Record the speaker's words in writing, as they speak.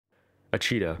A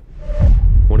cheetah,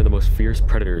 one of the most fierce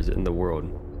predators in the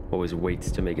world, always waits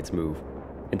to make its move,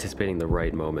 anticipating the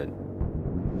right moment.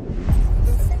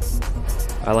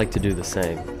 I like to do the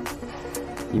same.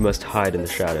 You must hide in the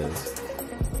shadows.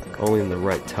 Only in the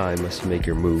right time must you make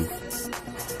your move.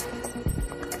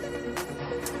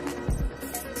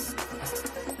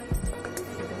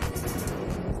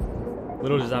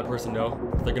 Little does that person know,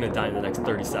 they're gonna die in the next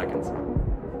 30 seconds.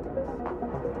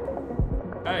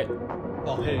 Hey!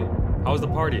 Oh, hey. How was the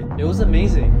party? It was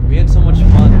amazing. We had so much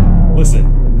fun.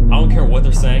 Listen, I don't care what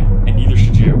they're saying, and neither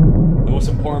should you. The most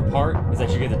important part is that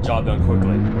you get the job done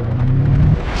quickly.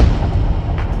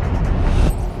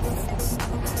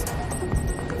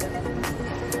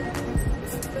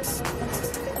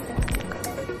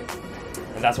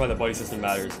 And that's why the buddy system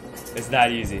matters. It's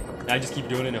that easy. Now just keep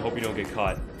doing it and hope you don't get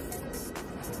caught.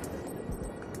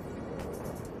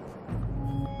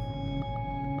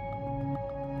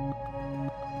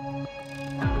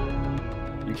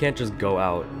 You can't just go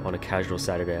out on a casual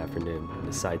Saturday afternoon and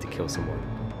decide to kill someone.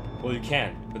 Well, you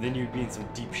can, but then you'd be in some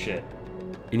deep shit.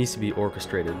 It needs to be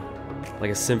orchestrated,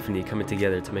 like a symphony coming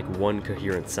together to make one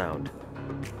coherent sound.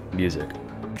 Music.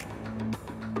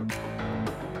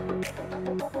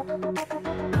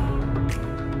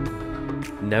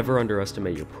 Never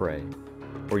underestimate your prey.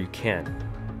 Or you can.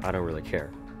 I don't really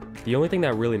care. The only thing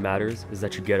that really matters is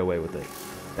that you get away with it.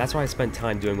 That's why I spend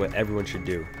time doing what everyone should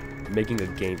do, making a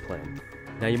game plan.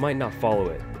 Now you might not follow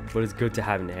it, but it's good to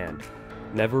have in hand.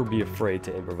 Never be afraid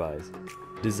to improvise.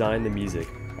 Design the music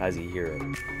as you hear it.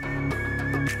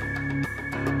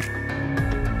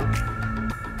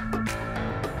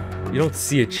 You don't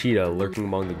see a cheetah lurking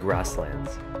among the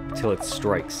grasslands till it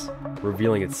strikes,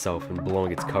 revealing itself and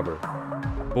blowing its cover.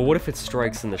 But what if it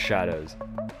strikes in the shadows?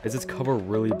 Is its cover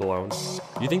really blown?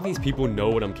 You think these people know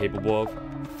what I'm capable of?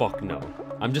 Fuck no.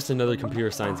 I'm just another computer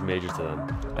science major to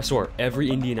them. I swear, every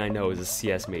Indian I know is a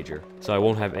CS major, so I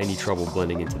won't have any trouble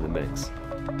blending into the mix.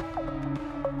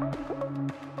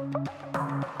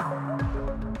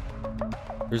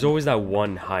 There's always that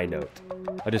one high note,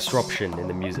 a disruption in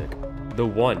the music. The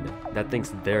one that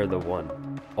thinks they're the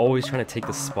one, always trying to take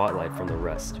the spotlight from the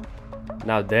rest.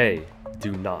 Now they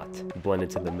do not blend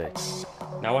into the mix.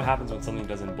 Now what happens when something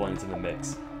doesn't blend into the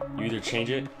mix? You either change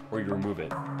it or you remove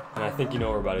it. And I think you know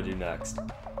what we're about to do next.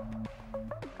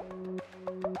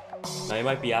 Now you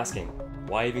might be asking,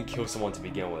 why even kill someone to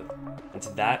begin with? And to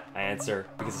that, I answer,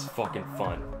 because it's fucking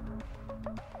fun.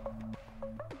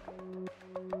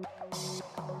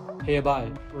 Hey,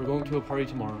 Abhay, we're going to a party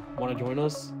tomorrow. Want to join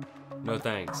us? No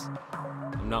thanks.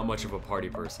 I'm not much of a party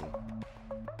person.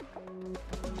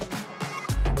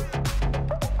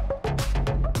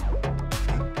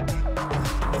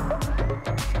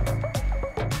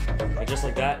 And just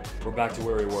like that, we're back to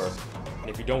where we were. And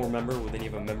if you don't remember, well, then you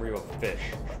have a memory of a fish.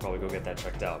 You should probably go get that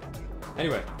checked out.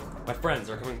 Anyway, my friends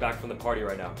are coming back from the party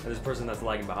right now, and there's a person that's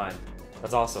lagging behind.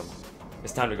 That's awesome.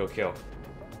 It's time to go kill.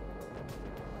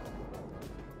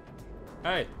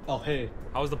 Hey! Oh, hey.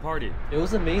 How was the party? It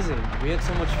was amazing. We had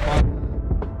so much fun.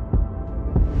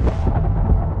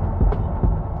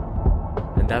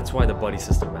 And that's why the buddy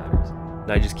system matters.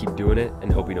 Now you just keep doing it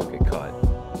and hope you don't get caught.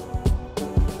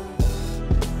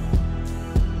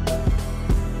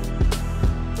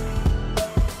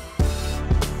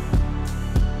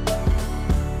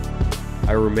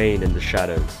 I remain in the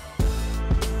shadows,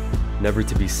 never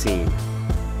to be seen,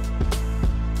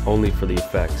 only for the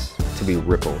effects to be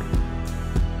rippled.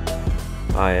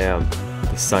 I am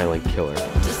the silent killer.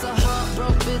 Just a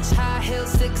heartbroken bitch, high heel,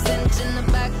 6-inch in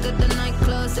the back of the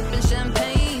nightclub, sipping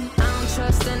champagne. I don't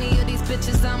trust any of these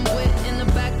bitches I'm with in the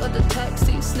back of the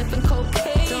taxi, sniffing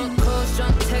cocaine. Drunk calls,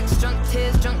 drunk texts, drunk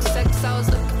tears, drunk sex. I was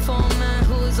looking for a man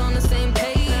who was on the same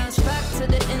page. Back to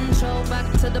the intro,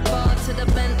 back to the bar, to the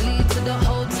Bentley.